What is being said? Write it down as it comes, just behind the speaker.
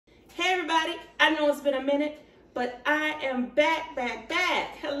I know it's been a minute, but I am back.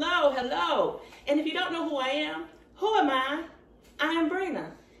 Hello, hello. And if you don't know who I am, who am I? I am Brina.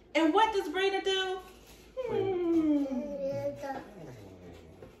 And what does Brina do?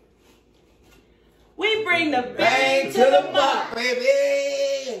 We bring the bang to the buck,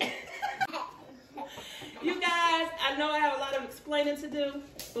 baby. You guys, I know I have a lot of explaining to do,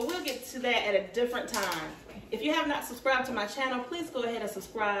 but we'll get to that at a different time. If you have not subscribed to my channel, please go ahead and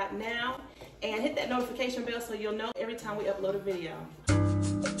subscribe now and hit that notification bell so you'll know every time we upload a video.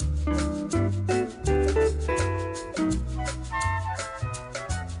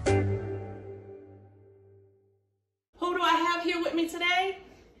 Who do I have here with me today?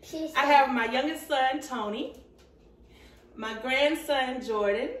 I have my youngest son, Tony, my grandson,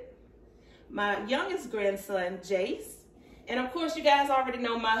 Jordan, my youngest grandson, Jace, and of course you guys already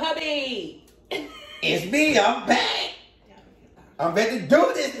know my hubby. It's me, I'm back. I'm ready to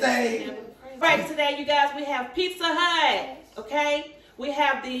do this thing. Right, today you guys, we have Pizza Hut, okay? We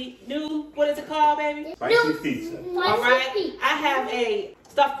have the new, what is it called, baby? Spicy pizza. All right, I have a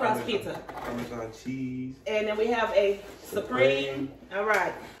stuffed crust pizza. Parmesan cheese. And then we have a Supreme. All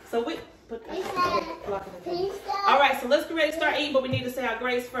right, so we put that. All right, so let's get ready to start eating, but we need to say our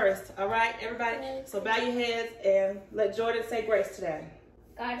grace first. All right, everybody? So bow your heads and let Jordan say grace today.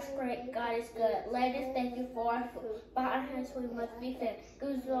 God is great, God is good. Let us thank you for our food. By our hands we must be fed.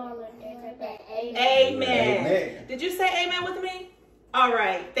 Good all and amen. Amen. Amen. Did you say amen with me? All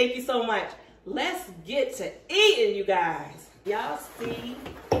right, thank you so much. Let's get to eating, you guys. Y'all see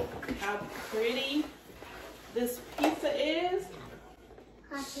how pretty this pizza is?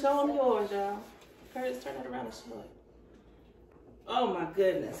 Show them yours, y'all. Curtis, turn it around and show it. Oh my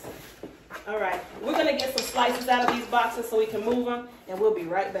goodness. All right, we're gonna get some slices out of these boxes so we can move them, and we'll be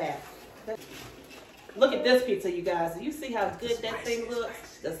right back. Look at this pizza, you guys. Do you see how good that thing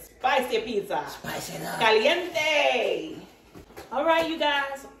looks? The spicy pizza. Spice it up. Caliente. All right, you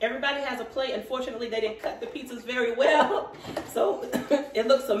guys. Everybody has a plate. Unfortunately, they didn't cut the pizzas very well, so it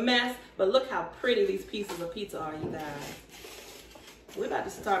looks a mess. But look how pretty these pieces of pizza are, you guys. We're about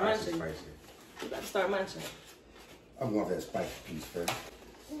to start munching. We're about to start munching. I want that spicy piece first.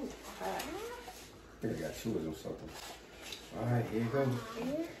 Ooh, all right. I think I got two of them something. All right, here you go.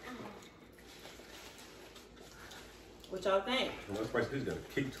 What y'all think? Well, spicy pizza got a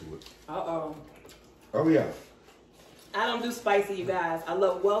kick to it. Uh-oh. Oh, yeah. I don't do spicy, you guys. I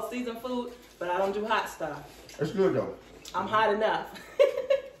love well-seasoned food, but I don't do hot stuff. It's good, though. I'm hot enough.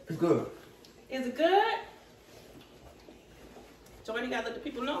 It's good. Is it good? Joanne, you gotta let the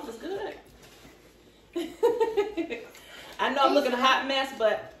people know if it's good. I know I'm looking a hot mess,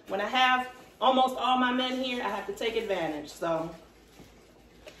 but when I have almost all my men here, I have to take advantage. So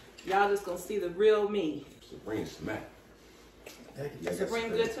y'all just gonna see the real me. Supreme smack. Is Supreme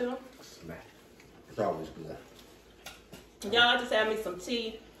good too? Smack. It's always good. Y'all just had me some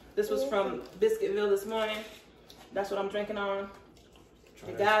tea. This was from Biscuitville this morning. That's what I'm drinking on.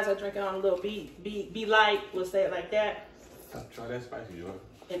 The guys are drinking on a little be light. We'll say it like that. Try that spicy, Jordan.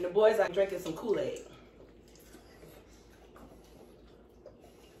 And the boys are drinking some Kool-Aid.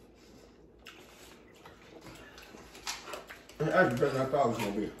 It's actually better than I thought it was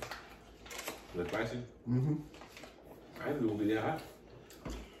going to be. The spicy? Mm-hmm. I didn't know it would be that hot.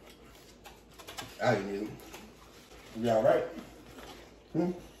 I didn't even. You all right?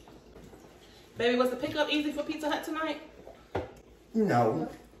 Hmm? Baby, was the pickup easy for Pizza Hut tonight? No.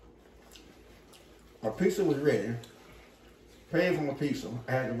 My pizza was ready. Paid for my pizza.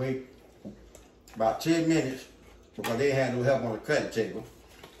 I had to wait about 10 minutes because they had no help on the cutting table.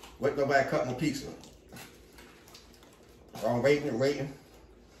 Wait till nobody cut my pizza. So I'm waiting and waiting.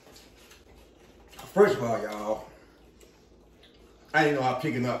 First of all, y'all, I didn't know I was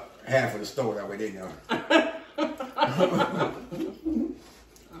picking up half of the store that way they know.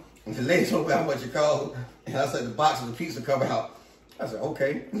 And the lady told me how much it cost, and I said the box of the pizza come out. I said,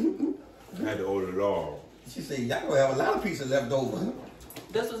 okay. I had to order it all. She said, y'all gonna have a lot of pizza left over.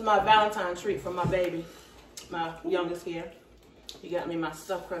 This was my Valentine treat from my baby, my youngest here. He got me my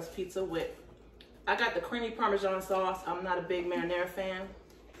stuffed crust pizza with, I got the creamy Parmesan sauce. I'm not a big marinara fan.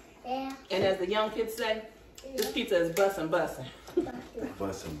 Yeah. And as the young kids say, this pizza is bussin'. Bussin'.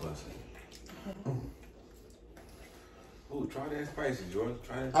 Oh, try that spicy, Jordan.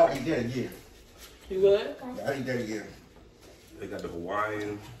 Try that. I'll eat that again. You would? I'll eat that again. They got the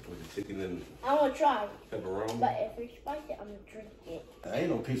Hawaiian with the chicken and I'm gonna try, pepperoni. but if it's spicy, I'm gonna drink it. I ain't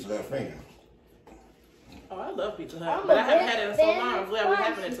no pizza left fan. Oh, I love Pizza Hut, I'm but a I haven't big had it in so fan long. I'm of glad we're spicy.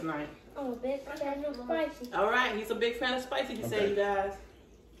 having it tonight. I'm a big fan of spicy. All right, he's a big fan of spicy, he said, you guys.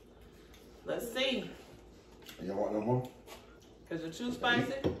 Let's see. You want no more? Is it too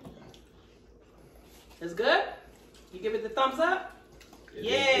spicy? It's good? You give it the thumbs up?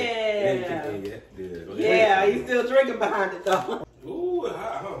 Yeah. Yeah, he's still drinking behind it though. Ooh,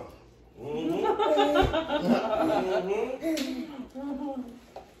 hot, huh?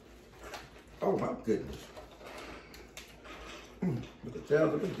 Oh my goodness. Look at that,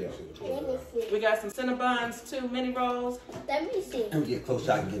 look at that. Let me see. We got some Cinnabons, 2 mini rolls. Let me see. Let me get close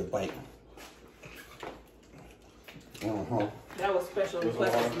so I can get a bite. That was special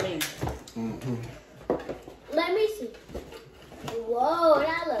requested for me. Let me see. Whoa,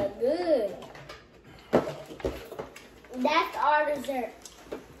 that look good. That's our dessert.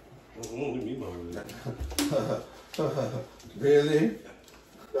 Really?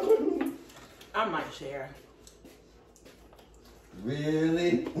 I might share.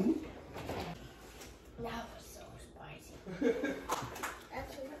 Really? That was so spicy.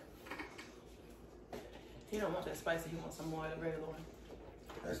 That's enough. He don't want that spicy. He wants some more of the regular one.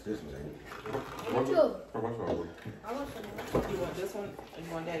 That's this one, ain't it? Me too. How much are we? I want some more. You want this one, or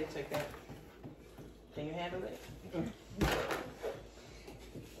you want Daddy to take that? Can you handle it?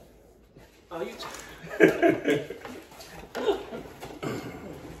 Oh, you.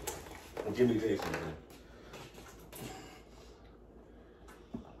 Give me this, man.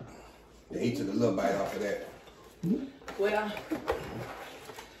 They took a little bite off of that. Well,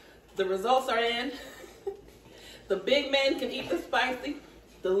 the results are in. The big man can eat the spicy.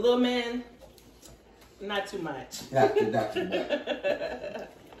 The little man, not too much. Not too much.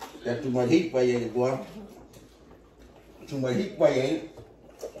 Got too much heat for you, ain't it, boy? Too much heat for you, ain't it?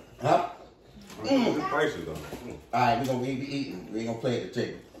 Huh? Spicy though. Alright, we're gonna be eating. We ain't gonna play at the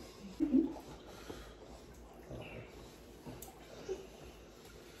table.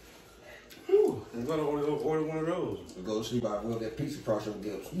 I'm gonna order one of those. We go to sleep, I will that pizza across your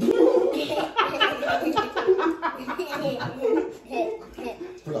gills.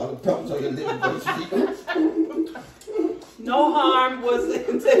 Put all the peppers on your lips and go to sleep. No harm was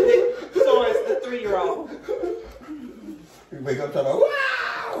intended towards the 3-year-old. You wake up talking about,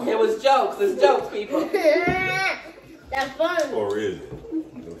 wow! It was jokes. It's jokes, people. That's fun. Or is it?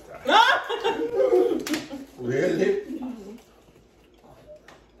 Really?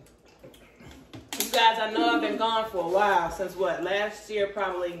 You guys, I know I've been gone for a while. Since what? Last year,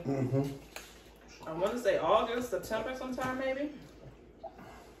 probably. I want to say August, September sometime, maybe.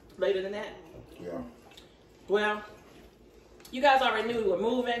 Later than that. Yeah. Well, you guys already knew we were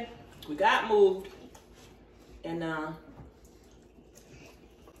moving. We got moved. And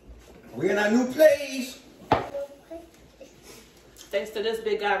we're in our new place. thanks to this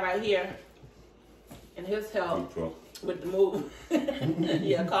big guy right here and his help with the move.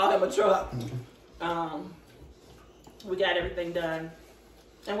 Yeah, call him a truck. We got everything done.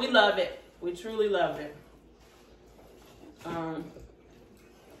 And we love it. We truly love it.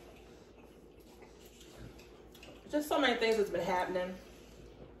 Just so many things that's been happening.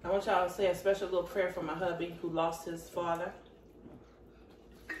 I want y'all to say a special little prayer for my hubby who lost his father.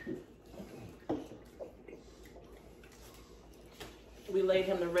 We laid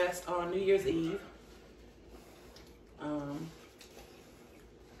him to rest on New Year's Eve.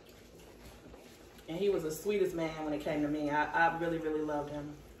 And he was the sweetest man when it came to me. I really, really loved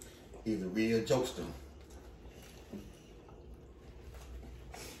him. He's a real jokester.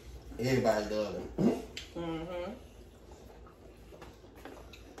 Everybody loves him. Mm-hmm.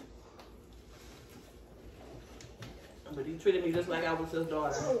 But he treated me just like I was his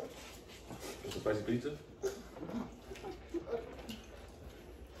daughter. It's a spicy pizza?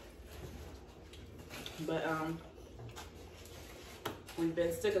 But we've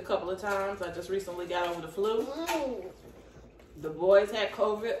been sick a couple of times. I just recently got over the flu. The boys had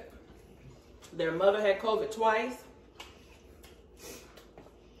COVID. Their mother had COVID twice.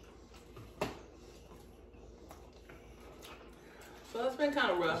 So it's been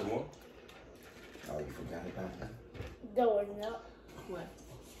kind of rough. Some more? Oh, you forgot about that. Going up. What?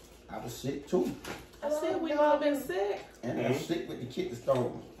 I was sick too. I said we've all been sick. And I was sick with the kidney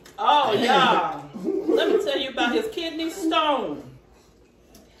stone. Oh, yeah. Let me tell you about his kidney stone.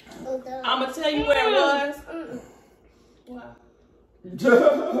 I'm going to tell you where it was. Wow.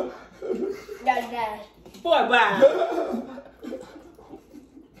 That's Boy, bye.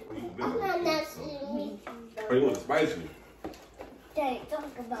 I'm not seeing me. Oh, you want it spicy? Don't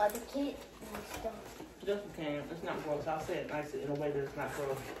talk about the kid and stuff. Just you can. It's not gross. I'll say it nicely in a way that it's not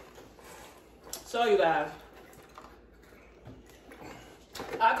gross. So, you guys.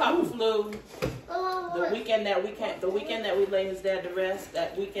 I caught the flu the weekend that we laid his dad to rest.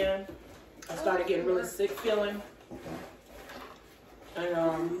 That weekend, I started getting really sick feeling.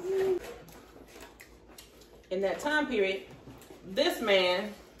 And in that time period, this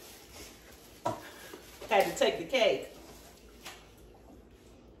man had to take the cake.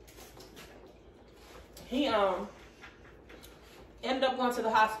 He ended up going to the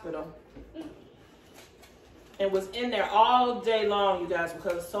hospital and was in there all day long, you guys,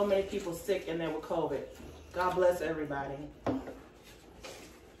 because so many people sick in there with COVID. God bless everybody.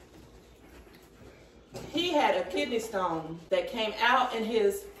 He had a kidney stone that came out in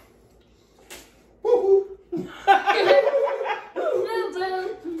his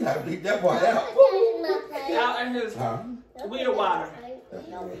Gotta beat that boy out. out in his weeder water.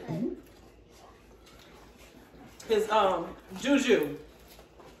 His juju.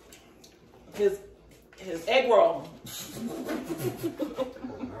 His egg roll.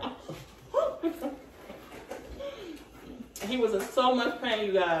 He was in so much pain,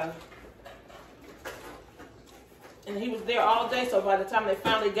 you guys. And he was there all day, so by the time they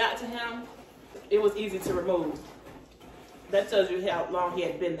finally got to him, it was easy to remove. That tells you how long he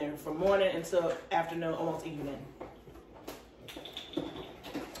had been there, from morning until afternoon, almost evening.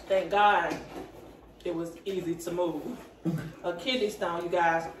 Thank God it was easy to move. A kidney stone, you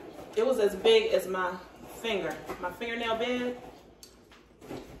guys, it was as big as my finger, my fingernail bed.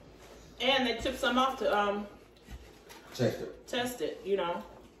 And they took some off to test it, you know.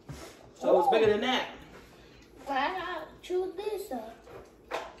 So it was bigger than that. Why not chew this up?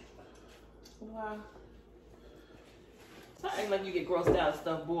 Wow. It's not acting like you get grossed out of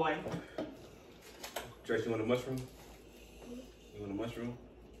stuff, boy. Trace, you want a mushroom? You want a mushroom?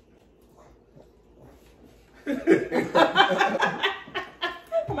 I'm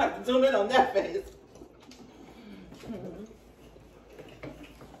about to zoom in on that face.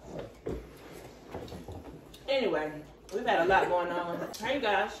 Anyway, we've had a lot going on. Hey, you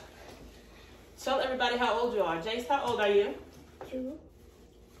guys. Tell everybody how old you are. Jace, how old are you? 2.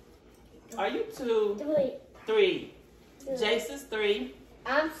 Are you 2? 3. Jace is 3.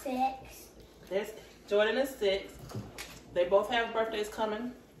 I'm 6. Jordan is 6. They both have birthdays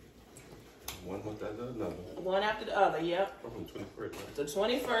coming. One month after another. One after the other, yep. Probably 21st, right? The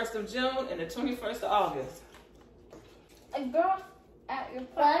 21st of June and the 21st of August. A girl at your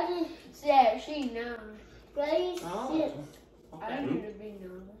party said she 9. Grade 6. Oh, I okay. need to be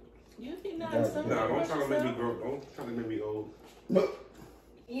 9. You be 9 No, something. No, don't try to make me grow. Don't try to make me old. Look.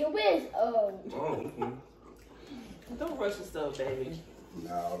 You is old. Oh, okay. Don't rush yourself, baby.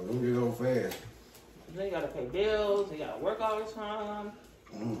 No, don't get old fast. Then you gotta pay bills, you gotta work all the time.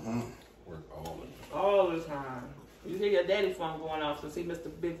 Work all the time. All the time. You hear your daddy phone going off since he missed the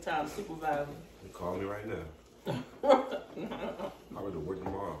big time supervisor. You call me right now. I ready to work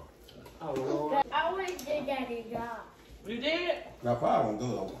tomorrow. Oh, Lord. I always did daddy's job. You did? Now, probably won't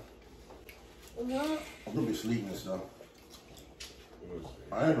go over. No. I'm gonna be sleeping and stuff. Let's see.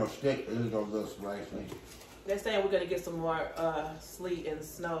 I ain't gonna stick. It's gonna go splash me. They're saying we're gonna get some more sleet and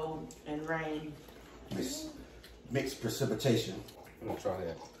snow and rain. Mixed precipitation. I'm gonna try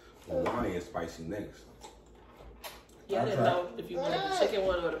that Hawaiian spicy next. Yeah, I didn't know if you wanted the chicken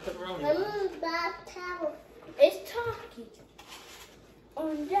one or the pepperoni one. It's talking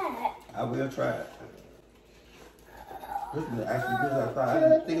on that. I will try it. This is actually good as I thought. I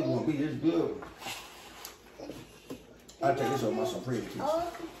didn't think it was gonna be this good. I'll take this on my Supreme too.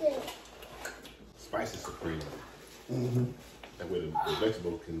 Spicy supreme. Mm-hmm. That way the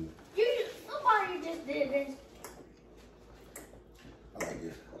vegetable can. Somebody just did this. I like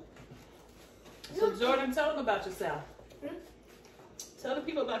this. So Jordan, tell them about yourself. Tell the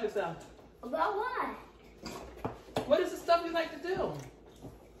people about yourself. About what? What is the stuff you like to do?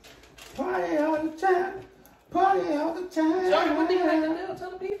 Party all the time. Party all the time. Jordan, what do you like to do?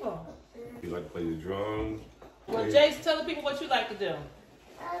 Tell the people. You like to play the drums. Well, Jace, tell the people what you like to do.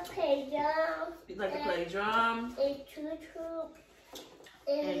 I play drums. You like to play drums And choo-choo.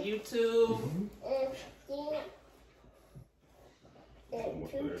 and YouTube. And dance. And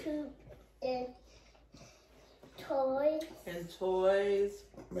choo-choo. And toys. And toys.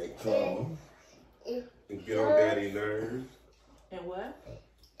 Make trouble. And And get on daddy nerves. And what?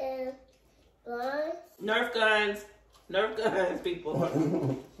 and guns. Nerf guns. Nerf guns,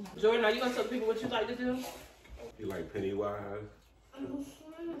 people. Jordan, are you going to tell the people what you like to do? You like Pennywise.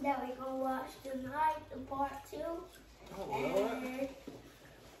 That we gonna watch tonight, the part 2. Oh, Lord.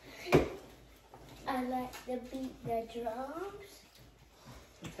 And I like to beat the drums.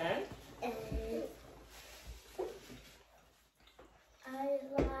 Okay. And I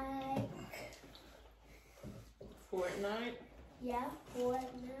like, Fortnite. yeah,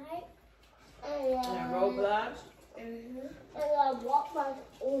 Fortnite. And Roblox. And I walk my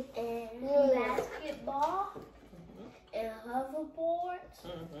own and basketball. And hoverboards.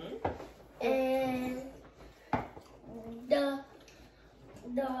 And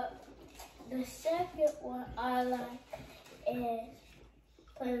The second one I like is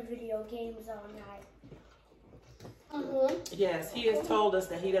playing video games all night. Yes, he has told us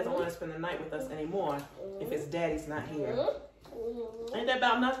that he doesn't want to spend the night with us anymore if his daddy's not here. Ain't that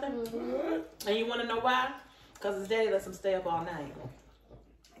about nothing? And you want to know why? Because his daddy lets him stay up all night.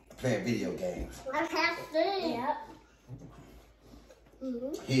 Playing video games. I have to.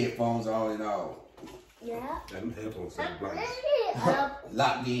 Yep. Headphones on and all. Yeah. Them headphones sound blind.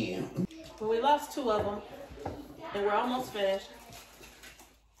 Locked in. Well, we lost 2 of them, and we're almost finished.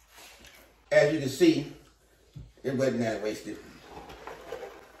 As you can see, it wasn't that wasted.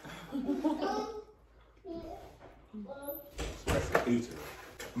 That's the future.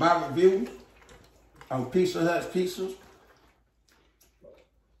 My review on Pizza Hut's pizzas.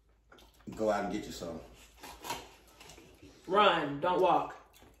 Go out and get you some. Run, don't walk.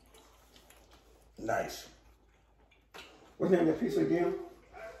 Nice. What's the name of that pizza again?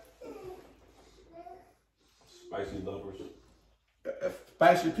 Spicy lovers. A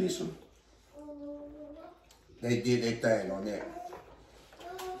spicy pizza. They did their thing on that.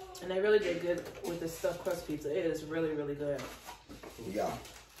 And they really did good with this stuffed crust pizza. It is really, really good. Yeah.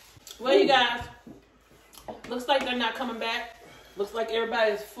 Well, you guys, looks like they're not coming back. Looks like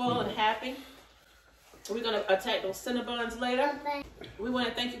everybody is full and happy. We're going to attack those Cinnabons later. We want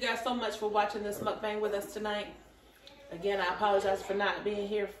to thank you guys so much for watching this mukbang with us tonight. Again, I apologize for not being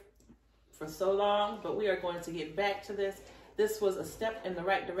here for so long, but we are going to get back to this. This was a step in the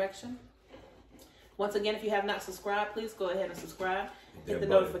right direction. Once again, if you have not subscribed, please go ahead and subscribe. Hit the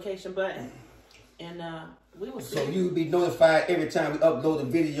notification button. And we will see. So you'll be notified every time we upload a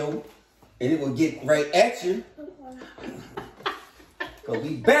video, and it will get right at you. Because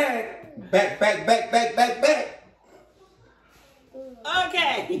we back.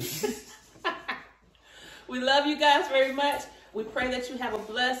 Okay. We love you guys very much. We pray that you have a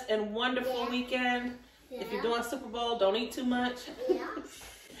blessed and wonderful weekend. If you're doing Super Bowl, don't eat too much.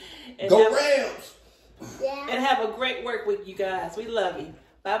 And Go Rams! And have a great work week, you guys. We love you.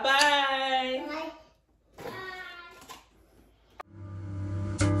 Bye-bye.